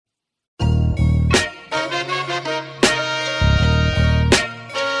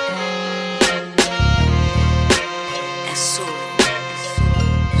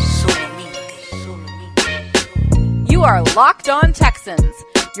Locked On Texans,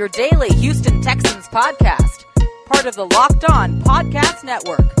 your daily Houston Texans podcast. Part of the Locked On Podcast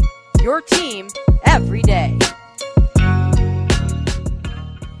Network, your team every day.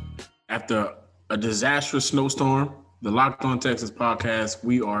 After a disastrous snowstorm, the Locked On Texans podcast,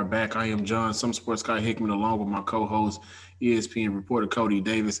 we are back. I am John, some sports guy Hickman, along with my co-host, ESPN reporter Cody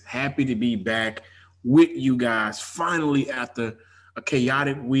Davis. Happy to be back with you guys finally after a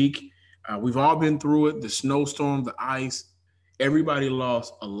chaotic week. We've all been through it, the snowstorm, the ice. Everybody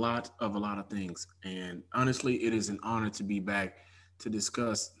lost a lot of things. And honestly, it is an honor to be back to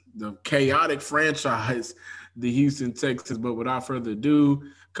discuss the chaotic franchise, the Houston Texans. But without further ado,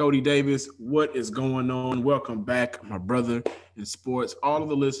 Cody Davis, what is going on? Welcome back, my brother in sports. All of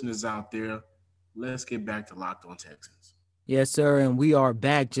the listeners out there, let's get back to Locked On Texans. Yes, sir, and we are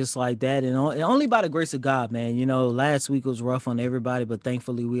back just like that, and only by the grace of God, man. You know, last week was rough on everybody, but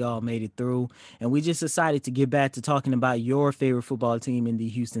thankfully we all made it through, and we just decided to get back to talking about your favorite football team in the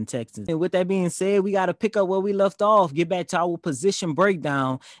Houston Texans. And with that being said, we got to pick up where we left off, get back to our position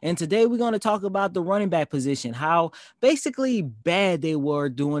breakdown, and today we're going to talk about the running back position, how basically bad they were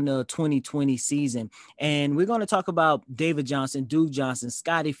during the 2020 season, and we're going to talk about David Johnson, Duke Johnson,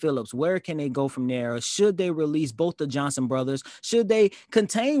 Scottie Phillips. Where can they go from there? Should they release both the Johnson brothers? Should they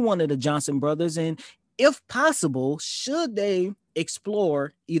contain one of the Johnson brothers? And if possible, should they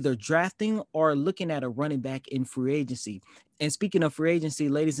explore either drafting or looking at a running back in free agency? And speaking of free agency,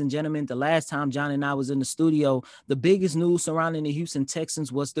 ladies and gentlemen, the last time John and I was in the studio, the biggest news surrounding the Houston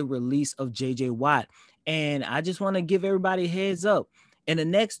Texans was the release of J.J. Watt. And I just want to give everybody a heads up. In the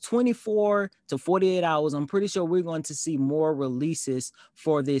next 24 to 48 hours, I'm pretty sure we're going to see more releases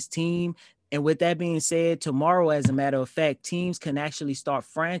for this team. And with that being said, tomorrow, as a matter of fact, teams can actually start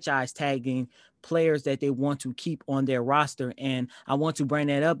franchise tagging players that they want to keep on their roster. And I want to bring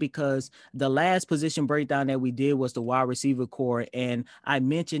that up because the last position breakdown that we did was the wide receiver core. And I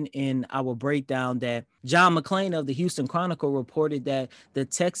mentioned in our breakdown that John McClain of the Houston Chronicle reported that the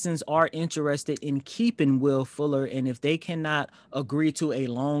Texans are interested in keeping Will Fuller. And if they cannot agree to a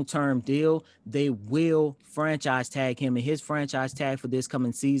long-term deal, they will franchise tag him. And his franchise tag for this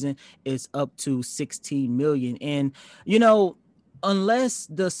coming season is up to $16 million. And, you know, unless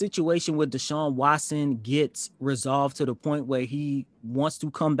the situation with Deshaun Watson gets resolved to the point where he wants to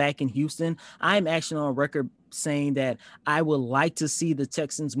come back in Houston, I'm actually on record saying that I would like to see the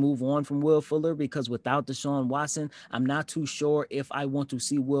Texans move on from Will Fuller, because without Deshaun Watson, I'm not too sure if I want to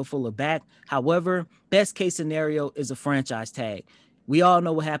see Will Fuller back. However, best case scenario is a franchise tag. We all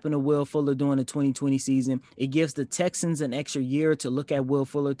know what happened to Will Fuller during the 2020 season. It gives the Texans an extra year to look at Will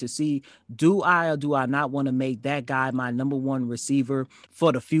Fuller to see, do I or do I not want to make that guy my number one receiver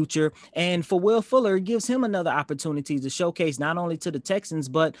for the future? And for Will Fuller, it gives him another opportunity to showcase not only to the Texans,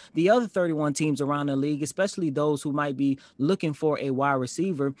 but the other 31 teams around the league, especially those who might be looking for a wide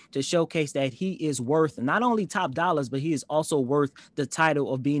receiver, to showcase that he is worth not only top dollars, but he is also worth the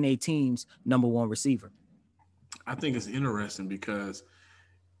title of being a team's number one receiver. I think it's interesting because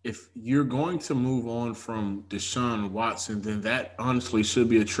if you're going to move on from Deshaun Watson, then that honestly should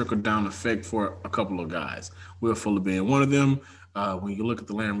be a trickle-down effect for a couple of guys. Will Fuller being one of them. When you look at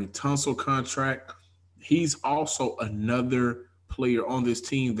the Laremy Tunsil contract, he's also another player on this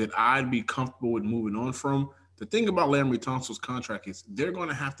team that I'd be comfortable with moving on from. The thing about Laremy Tunsil's contract is they're going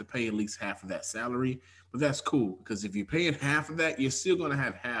to have to pay at least half of that salary, but that's cool because if you're paying half of that, you're still going to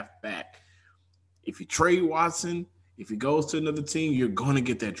have half back. If you trade Watson, if he goes to another team, you're going to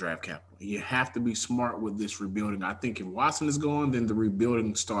get that draft capital. You have to be smart with this rebuilding. I think if Watson is gone, then the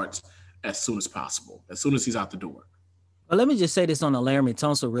rebuilding starts as soon as possible, as soon as he's out the door. Well, let me just say this on the Laremy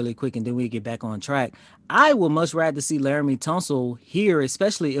Tunsil really quick, and then we get back on track. I would much rather see Laremy Tunsil here,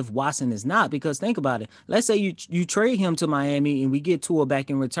 especially if Watson is not, because think about it. Let's say you trade him to Miami and we get Tua back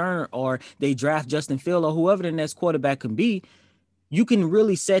in return, or they draft Justin Fields or whoever the next quarterback can be. You can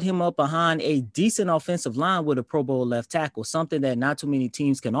really set him up behind a decent offensive line with a Pro Bowl left tackle, something that not too many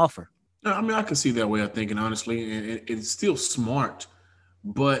teams can offer. I mean, I can see that way of thinking, honestly, and it's still smart,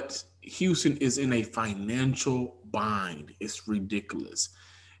 but Houston is in a financial bind. It's ridiculous.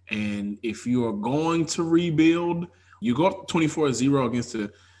 And if you are going to rebuild, you go up 24-0 against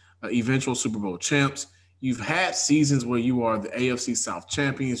the eventual Super Bowl champs. You've had seasons where you are the AFC South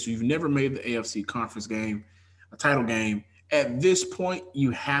champions. You've never made the AFC conference game, a title game. At this point,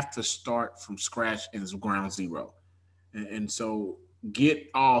 you have to start from scratch and it's ground zero. And so get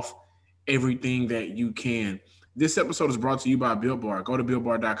off everything that you can. This episode is brought to you by Built Bar. Go to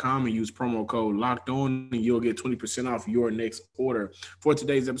BuiltBar.com and use promo code LOCKEDON and you'll get 20% off your next order. For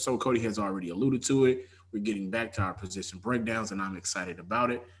today's episode, Cody has already alluded to it. we're getting back to our position breakdowns, and I'm excited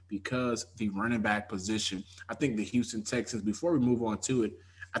about it because the running back position, I think the Houston Texans, before we move on to it,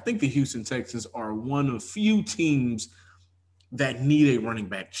 I think the Houston Texans are one of few teams that need a running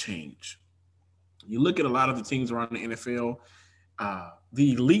back change. You look at a lot of the teams around the NFL,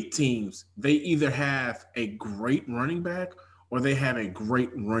 the elite teams, they either have a great running back or they have a great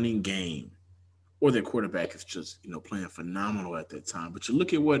running game, or their quarterback is just, playing phenomenal at that time. But you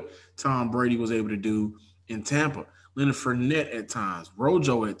look at what Tom Brady was able to do in Tampa, Leonard Fournette at times,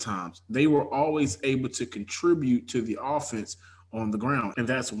 Rojo at times. They were always able to contribute to the offense on the ground. And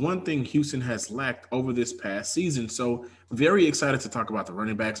that's one thing Houston has lacked over this past season. So very excited to talk about the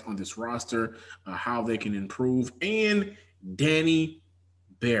running backs on this roster, how they can improve, and Danny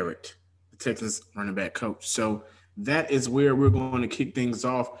Barrett, the Texans running back coach. So that is where we're going to kick things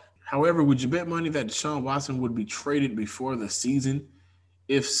off. However, would you bet money that Deshaun Watson would be traded before the season?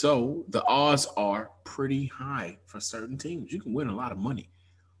 If so, the odds are pretty high for certain teams. You can win a lot of money.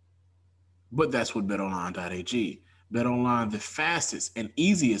 But that's what BetOnline.ag. BetOnline, the fastest and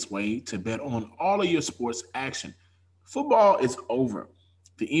easiest way to bet on all of your sports action. Football is over.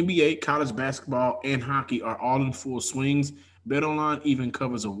 The NBA, college basketball, and hockey are all in full swings. BetOnline even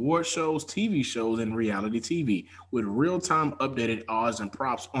covers award shows, TV shows, and reality TV with real-time updated odds and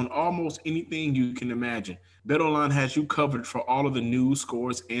props on almost anything you can imagine. BetOnline has you covered for all of the news,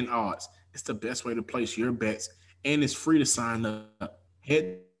 scores, and odds. It's the best way to place your bets, and it's free to sign up.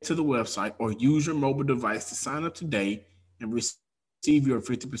 Head to the website or use your mobile device to sign up today and receive your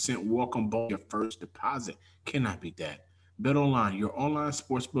 50% welcome bonus, your first deposit. Cannot beat that. BetOnline, your online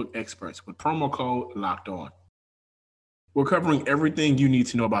sportsbook experts with promo code Locked On. We're covering everything you need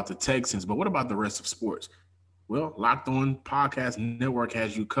to know about the Texans, but what about the rest of sports? Well, Locked On Podcast Network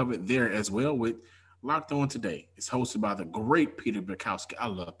has you covered there as well with Locked On Today. It's hosted by the great Peter Bukowski. I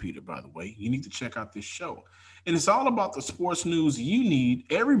love Peter, by the way. You need to check out this show. And it's all about the sports news you need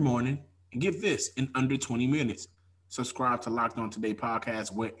every morning. And get this, in under 20 minutes. Subscribe to Locked On Today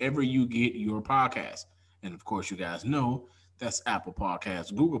podcast wherever you get your podcasts. And, of course, you guys know that's Apple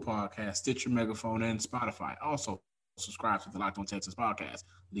Podcasts, Google Podcasts, Stitcher, Megaphone, and Spotify. Also, subscribe to the Locked On Texans podcast.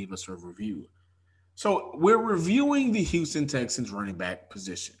 Leave us a review. So we're reviewing the Houston Texans running back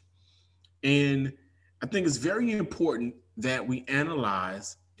position. And I think it's very important that we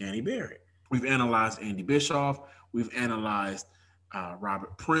analyze Danny Barrett. We've analyzed Andy Bischoff. We've analyzed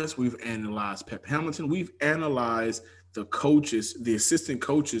Robert Prince. We've analyzed Pep Hamilton. We've analyzed the coaches, the assistant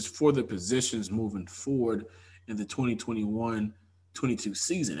coaches for the positions moving forward in the 2021-22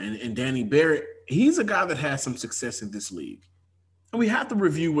 season. And Danny Barrett, he's a guy that has some success in this league. And we have to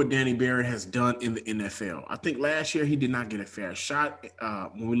review what Danny Barrett has done in the NFL. I think last year he did not get a fair shot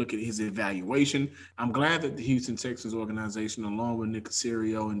when we look at his evaluation. I'm glad that the Houston Texans organization, along with Nick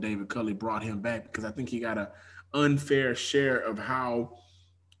Caserio and David Culley, brought him back because I think he got an unfair share of how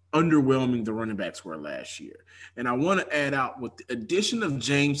underwhelming the running backs were last year. And I want to add out, with the addition of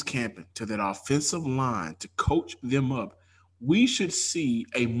James Campen to that offensive line to coach them up, we should see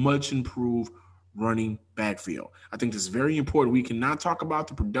a much improved running backfield. I think this is very important. We cannot talk about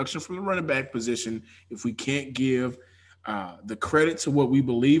the production from the running back position if we can't give the credit to what we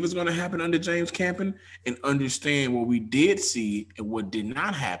believe is going to happen under James Campen and understand what we did see and what did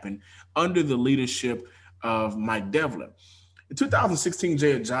not happen under the leadership of Mike Devlin. In 2016,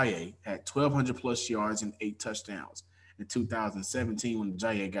 Jay Ajayi had 1,200 plus yards and 8 touchdowns. In 2017, when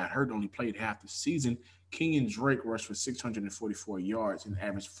Ajayi got hurt, only played half the season, Kenyon Drake rushed for 644 yards and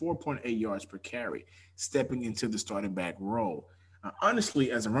averaged 4.8 yards per carry, stepping into the starting back role.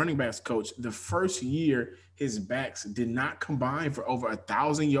 Honestly, as a running backs coach, the first year his backs did not combine for over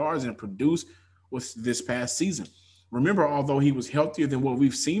 1,000 yards and produce with this past season. Remember, although he was healthier than what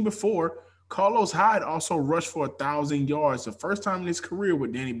we've seen before, Carlos Hyde also rushed for 1,000 yards, the first time in his career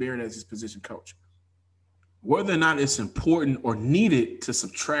with Danny Barrett as his position coach. Whether or not it's important or needed to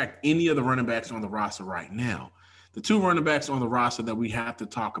subtract any of the running backs on the roster right now, the two running backs on the roster that we have to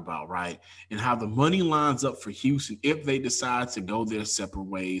talk about, right, and how the money lines up for Houston if they decide to go their separate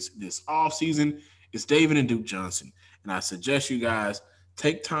ways this offseason is David and Duke Johnson. And I suggest you guys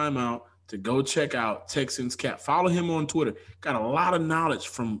take time out to go check out Texans Cap. Follow him on Twitter. Got a lot of knowledge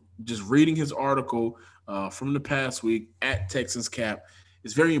from just reading his article from the past week at Texans Cap.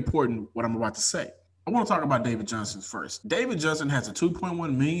 It's very important what I'm about to say. I want to talk about David Johnson first. David Johnson has a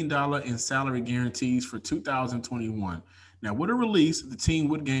 $2.1 million in salary guarantees for 2021. Now, with a release, the team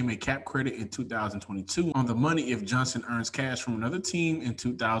would gain a cap credit in 2022 on the money if Johnson earns cash from another team in the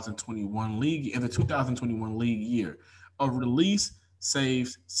 2021 league year. A release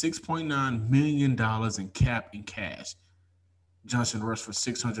saves $6.9 million in cap and cash. Johnson rushed for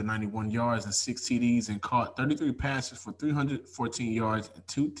 691 yards and 6 TDs and caught 33 passes for 314 yards and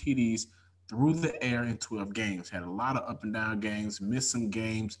 2 TDs through the air in 12 games. Had a lot of up and down games, missed some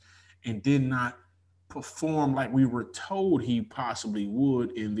games, and did not perform like we were told he possibly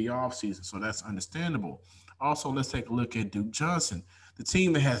would in the offseason. So that's understandable. Also, let's take a look at Duke Johnson, the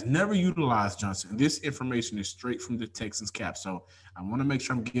team that has never utilized Johnson. This information is straight from the Texans cap. So I want to make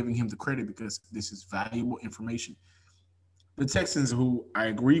sure I'm giving him the credit because this is valuable information. The Texans, who I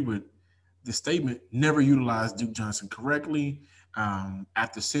agree with the statement, never utilized Duke Johnson correctly.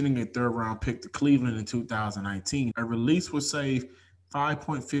 After sending a third-round pick to Cleveland in 2019, a release would save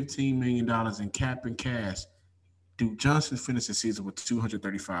 $5.15 million in cap and cash. Duke Johnson finished the season with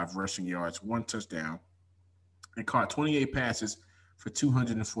 235 rushing yards, 1 touchdown, and caught 28 passes for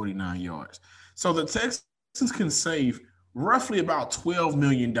 249 yards. So the Texans can save roughly about $12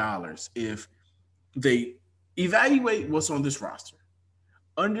 million if they evaluate what's on this roster.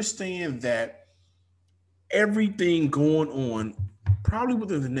 Understand that everything going on probably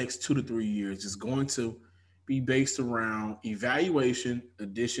within the next 2 to 3 years is going to be based around evaluation,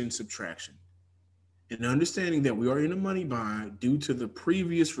 addition, subtraction. And understanding that we are in a money bind due to the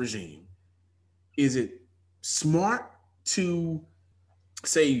previous regime, is it smart to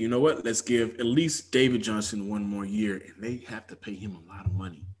say, you know what, let's give at least David Johnson 1 more year, and they have to pay him a lot of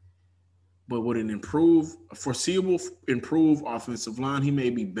money. But would an foreseeable improved offensive line, he may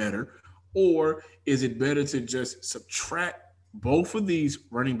be better? Or is it better to just subtract both of these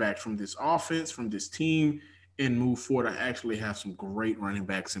running backs from this offense, from this team, and move forward? I actually have some great running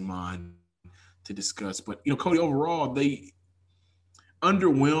backs in mind to discuss. But, Cody, overall,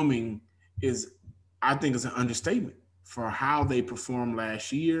 underwhelming is, I think, is an understatement for how they performed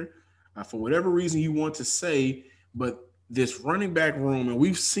last year. For whatever reason you want to say, but this running back room, and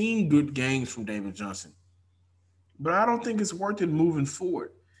we've seen good games from David Johnson, but I don't think it's worth it moving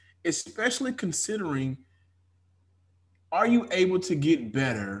forward, especially considering, are you able to get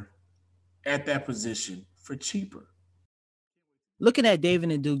better at that position for cheaper? Looking at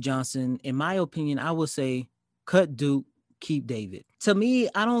David and Duke Johnson, in my opinion, I would say cut Duke, keep David. To me,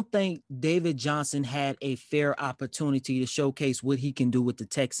 I don't think David Johnson had a fair opportunity to showcase what he can do with the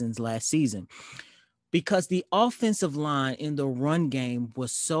Texans last season, because the offensive line in the run game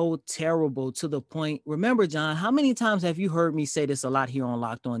was so terrible to the point. Remember, John, how many times have you heard me say this a lot here on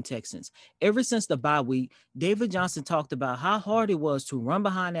Locked On Texans? Ever since the bye week, David Johnson talked about how hard it was to run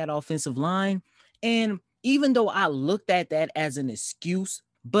behind that offensive line. And even though I looked at that as an excuse,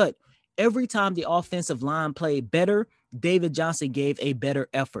 but every time the offensive line played better, David Johnson gave a better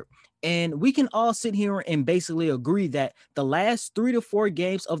effort. And we can all sit here and basically agree that the last 3 to 4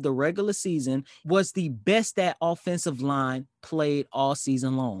 games of the regular season was the best that offensive line played all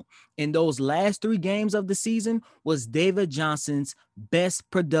season long. And those last 3 games of the season was David Johnson's best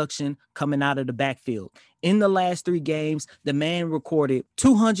production coming out of the backfield. In the last 3 games, the man recorded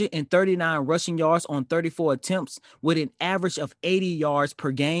 239 rushing yards on 34 attempts with an average of 80 yards per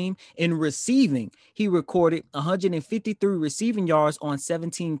game. In receiving, he recorded 153 receiving yards on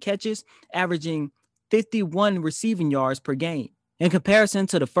 17 catches, averaging 51 receiving yards per game. In comparison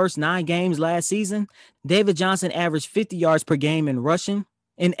to the first 9 games last season, David Johnson averaged 50 yards per game in rushing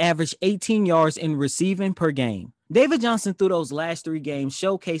and averaged 18 yards in receiving per game. David Johnson, through those last 3 games,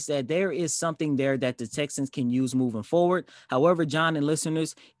 showcased that there is something there that the Texans can use moving forward. However, John and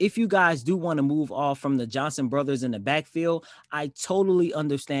listeners, if you guys do want to move off from the Johnson brothers in the backfield, I totally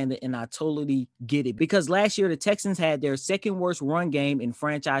understand it and I totally get it. Because last year, the Texans had their second worst run game in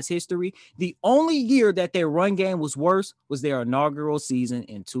franchise history. The only year that their run game was worse was their inaugural season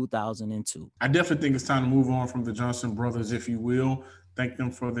in 2002. I definitely think it's time to move on from the Johnson brothers, if you will. Thank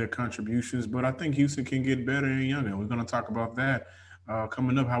them for their contributions, but I think Houston can get better and younger. We're going to talk about that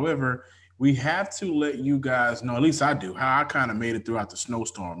coming up. However, we have to let you guys know, at least I do, how I kind of made it throughout the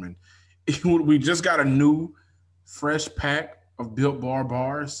snowstorm. And we just got a new, fresh pack of Built Bar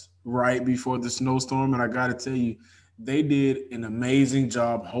bars right before the snowstorm, and I got to tell you, they did an amazing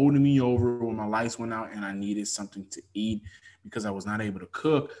job holding me over when my lights went out and I needed something to eat because I was not able to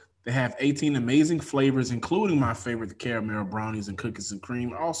cook. They have 18 amazing flavors, including my favorite, the caramel brownies and cookies and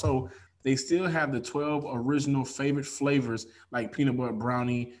cream. Also, they still have the 12 original favorite flavors like peanut butter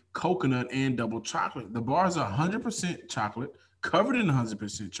brownie, coconut, and double chocolate. The bars are 100% chocolate, covered in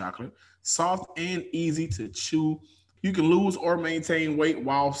 100% chocolate, soft and easy to chew. You can lose or maintain weight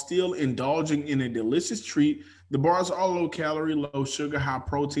while still indulging in a delicious treat. The bars are low calorie, low sugar, high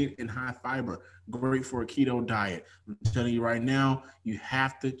protein, and high fiber. Great for a keto diet. I'm telling you right now, you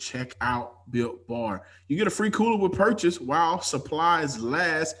have to check out Built Bar. You get a free cooler with purchase while supplies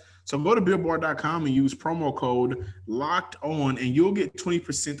last. So go to billboard.com and use promo code locked on and you'll get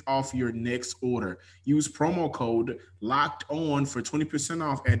 20% off your next order. Use promo code locked on for 20%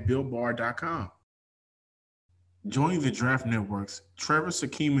 off at billboard.com. Join the Draft Network's Trevor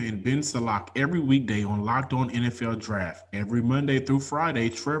Sakima and Ben Salak every weekday on Locked On NFL Draft. Every Monday through Friday,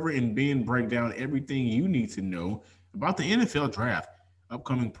 Trevor and Ben break down everything you need to know about the NFL Draft,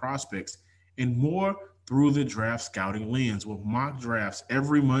 upcoming prospects, and more through the draft scouting lens. With mock drafts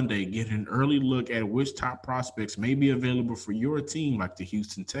every Monday, get an early look at which top prospects may be available for your team, like the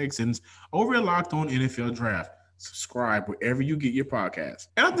Houston Texans, over at Locked On NFL Draft. Subscribe wherever you get your podcast.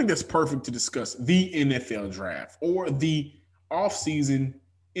 And I think that's perfect to discuss the NFL Draft or the offseason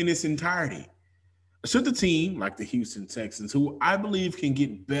in its entirety. Should the team, like the Houston Texans, who I believe can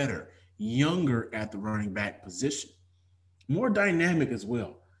get better, younger at the running back position, more dynamic as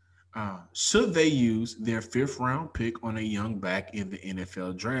well, should they use their 5th round pick on a young back in the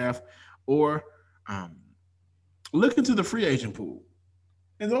NFL Draft or look into the free agent pool?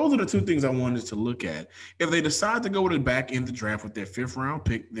 And those are the 2 things I wanted to look at. If they decide to go with a back in the draft with their 5th round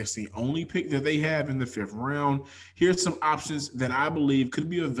pick, that's the only pick that they have in the 5th round. Here's some options that I believe could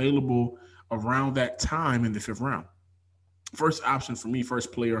be available around that time in the 5th round. First option for me,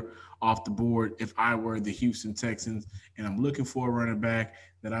 first player off the board, if I were the Houston Texans and I'm looking for a running back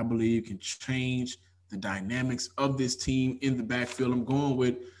that I believe can change the dynamics of this team in the backfield, I'm going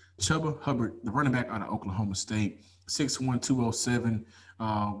with Chuba Hubbard, the running back out of Oklahoma State, 6'1", 207,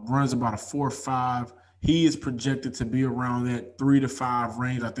 runs about a 4.5. He is projected to be around that 3 to 5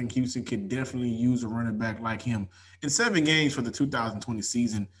 range. I think Houston could definitely use a running back like him. In 7 games for the 2020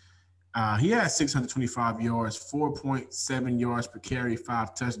 season, he had 625 yards, 4.7 yards per carry,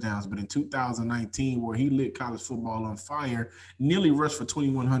 5 touchdowns. But in 2019, where he lit college football on fire, nearly rushed for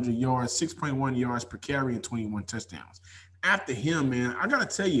 2,100 yards, 6.1 yards per carry, and 21 touchdowns. After him, man, I got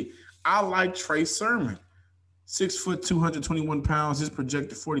to tell you, I like Trey Sermon. 6 foot, 221 pounds. His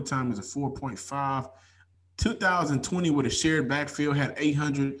projected 40 time is a 4.5. 2020 with a shared backfield had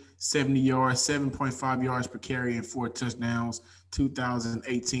 870 yards, 7.5 yards per carry, and 4 touchdowns.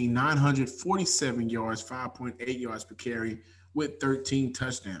 2018, 947 yards, 5.8 yards per carry with 13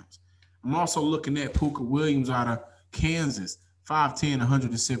 touchdowns. I'm also looking at Puka Williams out of Kansas, 5'10",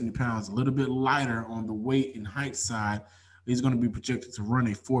 170 pounds, a little bit lighter on the weight and height side. He's going to be projected to run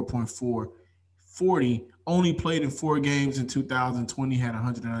a 4.4 40, only played in 4 games in 2020, had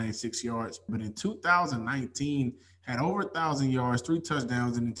 196 yards, but in 2019 had over 1,000 yards, 3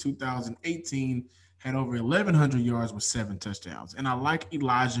 touchdowns, and in 2018 had over 1,100 yards with 7 touchdowns. And I like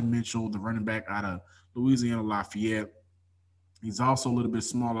Elijah Mitchell, the running back out of Louisiana Lafayette. He's also a little bit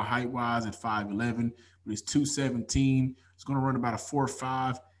smaller height-wise at 5'11", but he's 217. He's going to run about a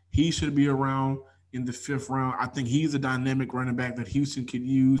 4.5. He should be around in the 5th round. I think he's a dynamic running back that Houston could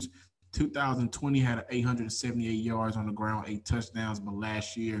use. 2020 had 878 yards on the ground, 8 touchdowns, but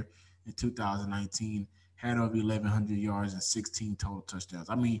last year in 2019 had over 1,100 yards and 16 total touchdowns.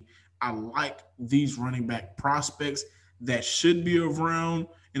 I mean, I like these running back prospects that should be around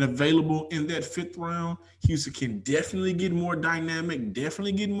and available in that 5th round. Houston can definitely get more dynamic,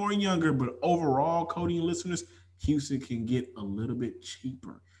 definitely get more younger, but overall, Cody and listeners, Houston can get a little bit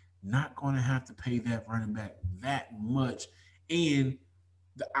cheaper. Not going to have to pay that running back that much, and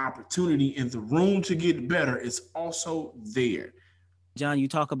the opportunity and the room to get better is also there. John, you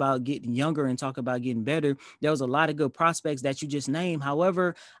talk about getting younger and talk about getting better. There was a lot of good prospects that you just named.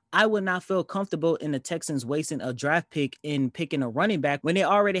 However, I would not feel comfortable in the Texans wasting a draft pick in picking a running back when they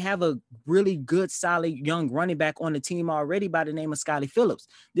already have a really good, solid young running back on the team already by the name of Scottie Phillips.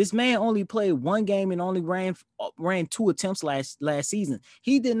 This man only played 1 game and only ran 2 attempts last season.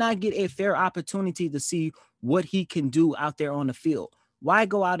 He did not get a fair opportunity to see what he can do out there on the field. Why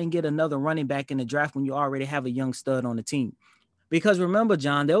go out and get another running back in the draft when you already have a young stud on the team? Because remember,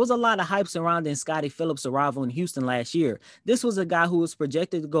 John, there was a lot of hype surrounding Scottie Phillips' arrival in Houston last year. This was a guy who was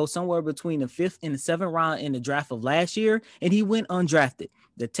projected to go somewhere between the 5th and the 7th round in the draft of last year, and he went undrafted.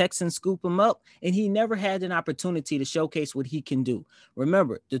 The Texans scoop him up, and he never had an opportunity to showcase what he can do.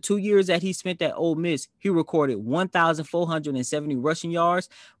 Remember, the 2 years that he spent at Ole Miss, he recorded 1,470 rushing yards,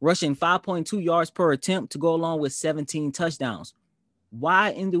 rushing 5.2 yards per attempt to go along with 17 touchdowns. Why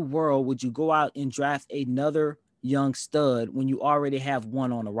in the world would you go out and draft another young stud when you already have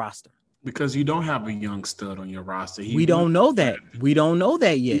one on the roster? Because you don't have a young stud on your roster. We don't know that. We don't know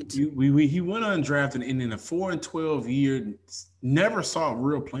that yet. He went undrafted, and in a 4-12 year, never saw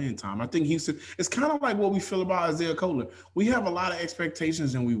real playing time. I think it's kind of like what we feel about Isaiah Kohler. We have a lot of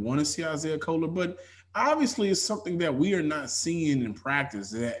expectations, and we want to see Isaiah Kohler, but obviously it's something that we are not seeing in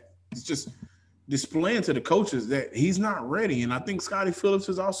practice. That it's just displaying to the coaches that he's not ready. And I think Scottie Phillips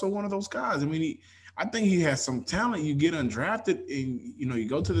is also one of those guys. I mean, I think he has some talent. You get undrafted and, you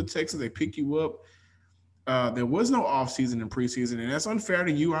go to the Texans, they pick you up. There was no offseason and preseason, and that's unfair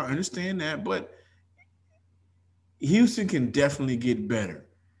to you. I understand that, but Houston can definitely get better.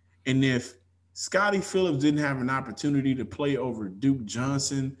 And if Scottie Phillips didn't have an opportunity to play over Duke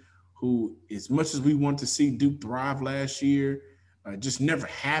Johnson, who, as much as we want to see Duke thrive last year, just never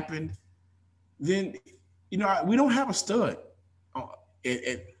happened, then, we don't have a stud.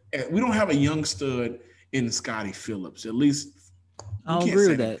 We don't have a young stud in Scottie Phillips. At least I don't agree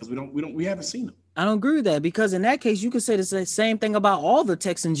with that because we haven't seen him. I don't agree with that, because in that case, you could say the same thing about all the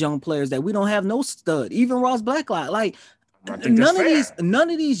Texans young players, that we don't have no stud, even Ross Blacklock. Like, none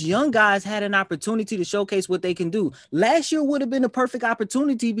of these young guys had an opportunity to showcase what they can do. Last year would have been a perfect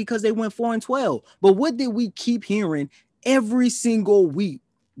opportunity because they went 4-12. But what did we keep hearing every single week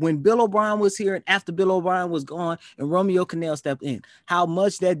when Bill O'Brien was here and after Bill O'Brien was gone and Romeo Cannell stepped in? How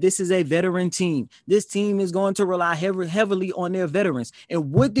much that this is a veteran team. This team is going to rely heavily on their veterans.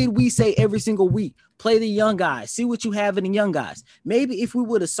 And what did we say every single week? Play the young guys. See what you have in the young guys. Maybe if we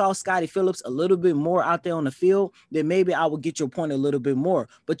would have saw Scottie Phillips a little bit more out there on the field, then maybe I would get your point a little bit more.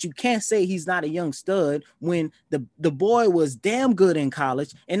 But you can't say he's not a young stud when the boy was damn good in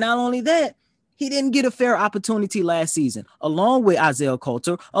college. And not only that, he didn't get a fair opportunity last season, along with Isaiah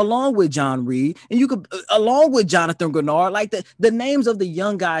Coulter, along with John Reed, and you could, along with Jonathan Grenard. Like the names of the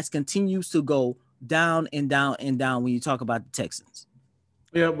young guys continues to go down and down and down when you talk about the Texans.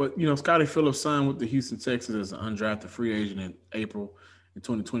 Yeah, but Scottie Phillips signed with the Houston Texans as an undrafted free agent in April in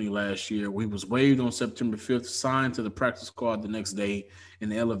 2020 last year. We was waived on September 5th, signed to the practice squad the next day,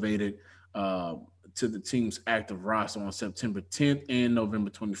 and elevated to the team's active roster on September 10th and November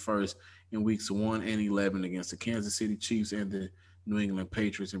 21st. In weeks 1 and 11 against the Kansas City Chiefs and the New England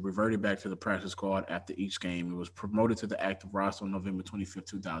Patriots, and reverted back to the practice squad after each game. It was promoted to the active roster on November 25th,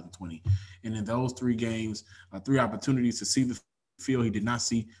 2020. And in those 3 games, 3 opportunities to see the field, he did not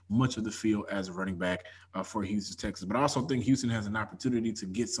see much of the field as a running back for Houston, Texas. But I also think Houston has an opportunity to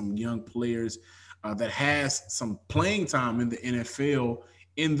get some young players that has some playing time in the NFL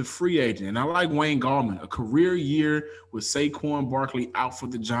in the free agent. And I like Wayne Gallman, a career year with Saquon Barkley out for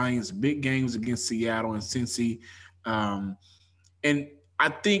the Giants, big games against Seattle and Cincy. And I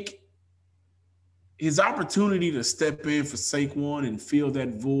think his opportunity to step in for Saquon and fill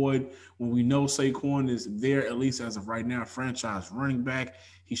that void when we know Saquon is there, at least as of right now, franchise running back.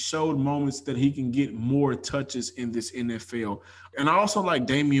 He showed moments that he can get more touches in this NFL. And I also like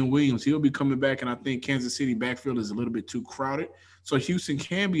Damian Williams. He'll be coming back, and I think Kansas City backfield is a little bit too crowded. So Houston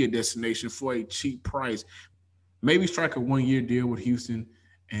can be a destination for a cheap price. Maybe strike a 1-year deal with Houston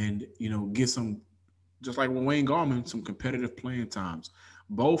and, get some, just like with Wayne Gallman, some competitive playing times.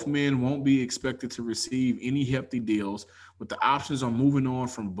 Both men won't be expected to receive any hefty deals. With the options on moving on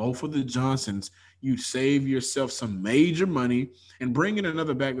from both of the Johnsons, you save yourself some major money and bring in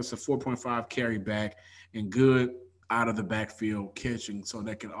another back that's a 4.5 carry back and good out of the backfield catching, so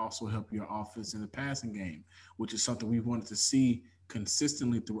that can also help your offense in the passing game, which is something we wanted to see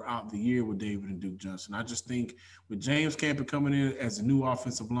consistently throughout the year with David and Duke Johnson. I just think with James Campen coming in as a new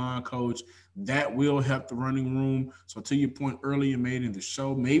offensive line coach, that will help the running room. So to your point earlier made in the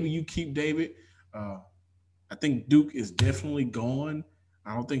show, maybe you keep David. I think Duke is definitely gone.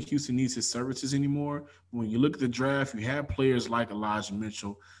 I don't think Houston needs his services anymore. When you look at the draft, you have players like Elijah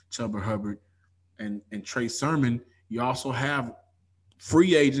Mitchell, Chuba Hubbard, and Trey Sermon. You also have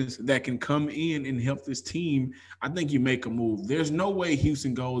free agents that can come in and help this team. I think you make a move. There's no way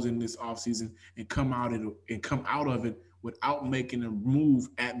Houston goes in this offseason and come out of it without making a move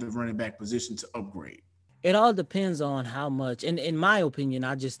at the running back position to upgrade. It all depends on how much, and in my opinion,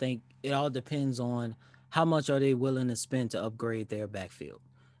 I just think it all depends on how much are they willing to spend to upgrade their backfield.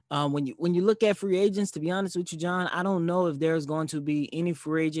 When you look at free agents, to be honest with you, John, I don't know if there's going to be any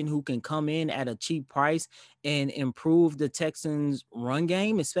free agent who can come in at a cheap price and improve the Texans' run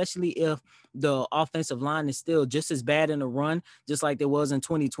game, especially if the offensive line is still just as bad in the run, just like there was in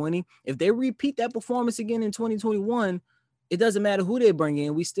 2020. If they repeat that performance again in 2021, it doesn't matter who they bring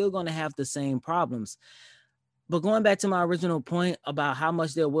in. We're still going to have the same problems. But going back to my original point about how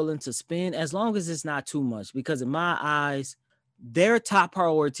much they're willing to spend, as long as it's not too much, because in my eyes, their top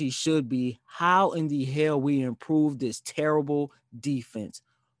priority should be how in the hell we improve this terrible defense,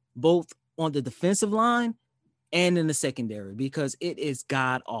 both on the defensive line and in the secondary, because it is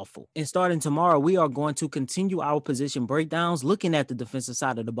god awful. And starting tomorrow, we are going to continue our position breakdowns, looking at the defensive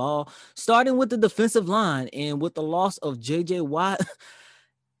side of the ball, starting with the defensive line. And with the loss of J.J. Watt,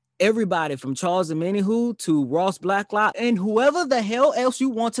 Everybody from Charles Omenihu to Ross Blacklock and whoever the hell else you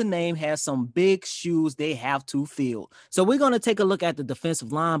want to name has some big shoes they have to fill. So we're going to take a look at the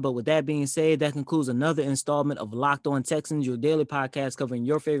defensive line. But with that being said, that concludes another installment of Locked On Texans, your daily podcast covering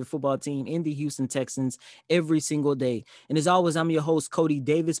your favorite football team in the Houston Texans every single day. And as always, I'm your host, Cody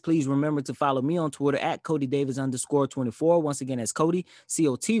Davis. Please remember to follow me on Twitter at CodyDavis_24. Once again, that's Cody,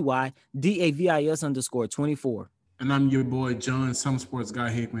 COTYDAVIS_24. And I'm your boy, John, Some Sports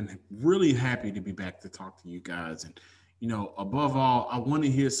Guy Hickman. Really happy to be back to talk to you guys. And, you know, above all, I want to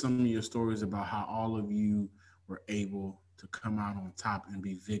hear some of your stories about how all of you were able to come out on top and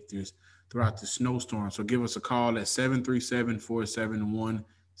be victors throughout the snowstorm. So give us a call at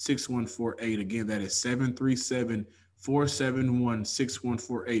 737-471-6148. Again, that is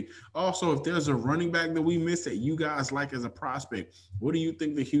 737-471-6148. Also, if there's a running back that we missed that you guys like as a prospect, what do you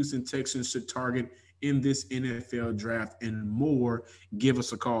think the Houston Texans should target in this NFL draft and more? Give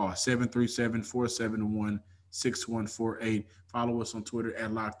us a call, 737-471-6148. Follow us on Twitter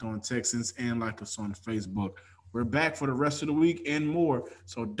at Locked On Texans and like us on Facebook. We're back for the rest of the week and more.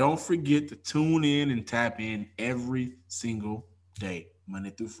 So don't forget to tune in and tap in every single day, Monday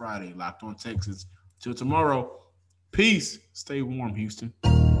through Friday, Locked On Texans. Till tomorrow, peace. Stay warm, Houston.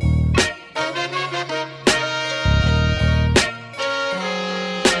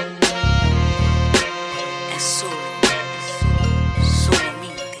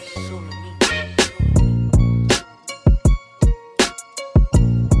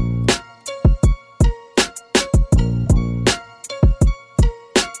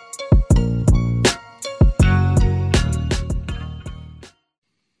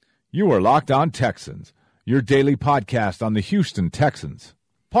 You are Locked On Texans, your daily podcast on the Houston Texans.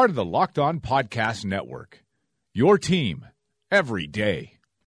 Part of the Locked On Podcast Network. Your team every day.